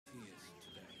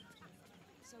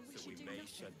should do nothing.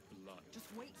 Shed blood. Just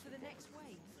wait for the next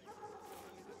wave.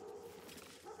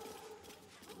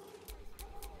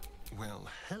 Well,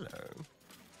 hello.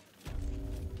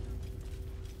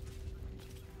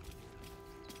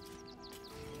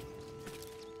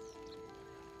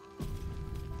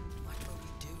 What will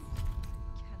we do?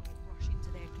 Cannot rush into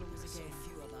their claws So again.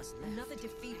 few of us left. Another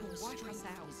defeat will Our wipe us strength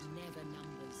out. is never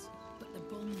numbers, but the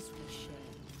bonds we share,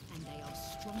 and they are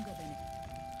stronger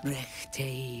than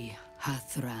Rechtei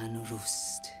Hathran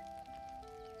Rust.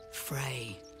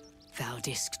 Frey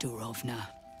Valdisk Durovna.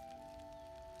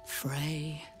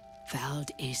 Frey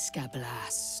Valdiska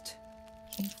Blast.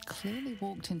 You've clearly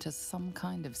walked into some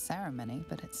kind of ceremony,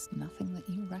 but it's nothing that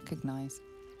you recognize.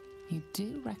 You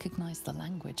do recognize the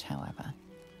language, however.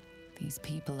 These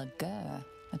people are Gur,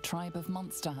 a tribe of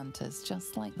monster hunters,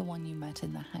 just like the one you met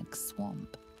in the Hag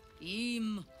Swamp.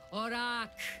 Im Orak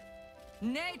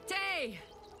Nete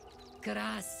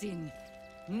Krasin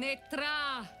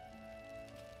Netra.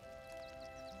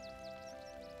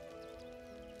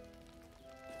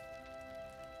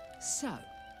 So,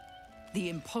 the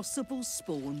impossible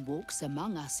spawn walks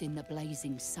among us in the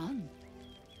blazing sun.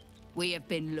 We have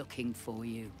been looking for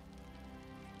you.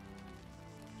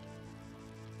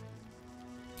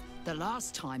 The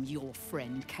last time your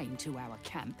friend came to our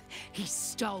camp, he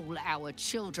stole our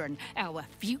children, our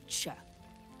future.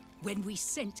 When we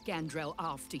sent Gandrel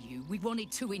after you, we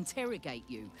wanted to interrogate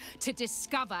you, to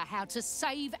discover how to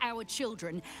save our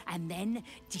children and then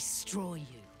destroy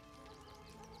you.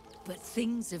 But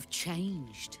things have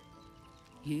changed.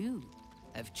 You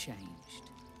have changed.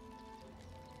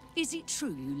 Is it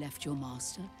true you left your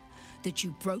master? That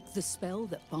you broke the spell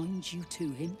that binds you to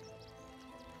him?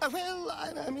 Well,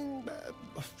 I mean,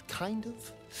 kind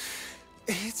of.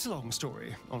 It's a long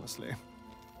story, honestly.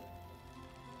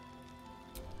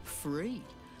 Free.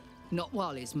 Not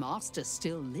while his master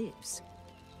still lives.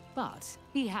 But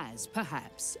he has,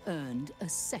 perhaps, earned a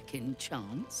second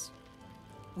chance.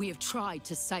 We have tried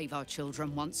to save our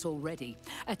children once already,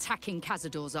 attacking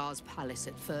Khazad-dûr'Zar's palace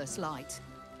at first light.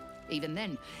 Even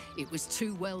then, it was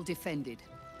too well defended.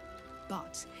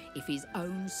 But if his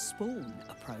own spawn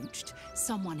approached,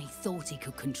 someone he thought he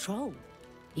could control,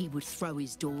 he would throw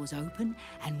his doors open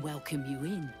and welcome you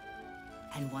in.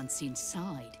 And once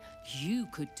inside, you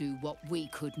could do what we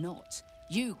could not.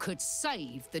 You could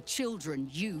save the children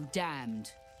you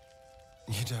damned.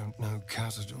 You don't know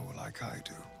Khazad-dûr like I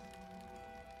do.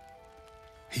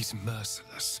 He's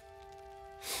merciless.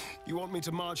 You want me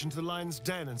to march into the lion's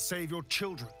den and save your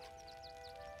children?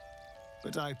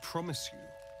 But I promise you,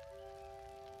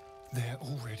 they're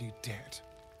already dead.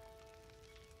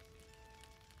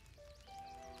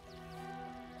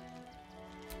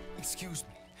 Excuse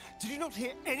me, did you not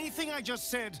hear anything I just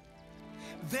said?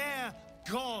 They're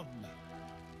gone!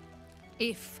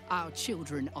 If our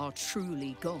children are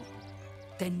truly gone,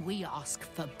 then we ask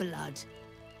for blood.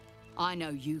 I know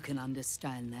you can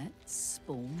understand that,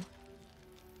 Spawn.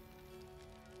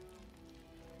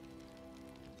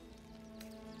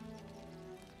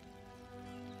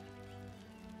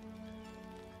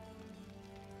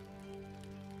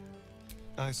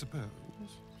 I suppose.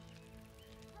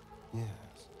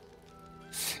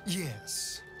 Yes.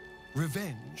 Yes.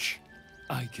 Revenge,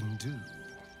 I can do.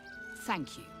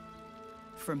 Thank you.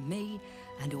 From me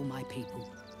and all my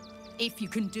people. If you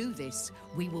can do this,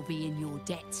 we will be in your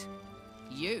debt.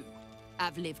 You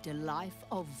have lived a life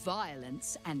of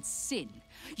violence and sin.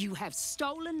 You have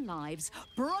stolen lives,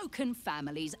 broken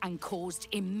families, and caused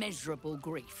immeasurable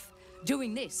grief.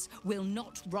 Doing this will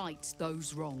not right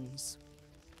those wrongs.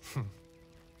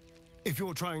 If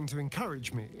you're trying to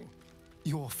encourage me,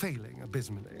 you're failing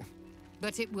abysmally.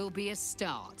 But it will be a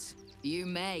start. You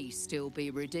may still be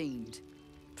redeemed.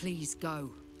 Please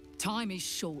go. Time is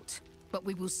short, but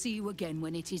we will see you again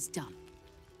when it is done.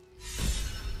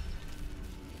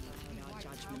 our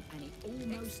judgment, and it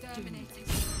almost Exterminated.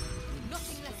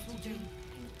 Nothing left will do.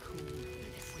 and cool.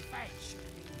 Revenge.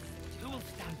 Who will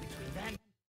stand between them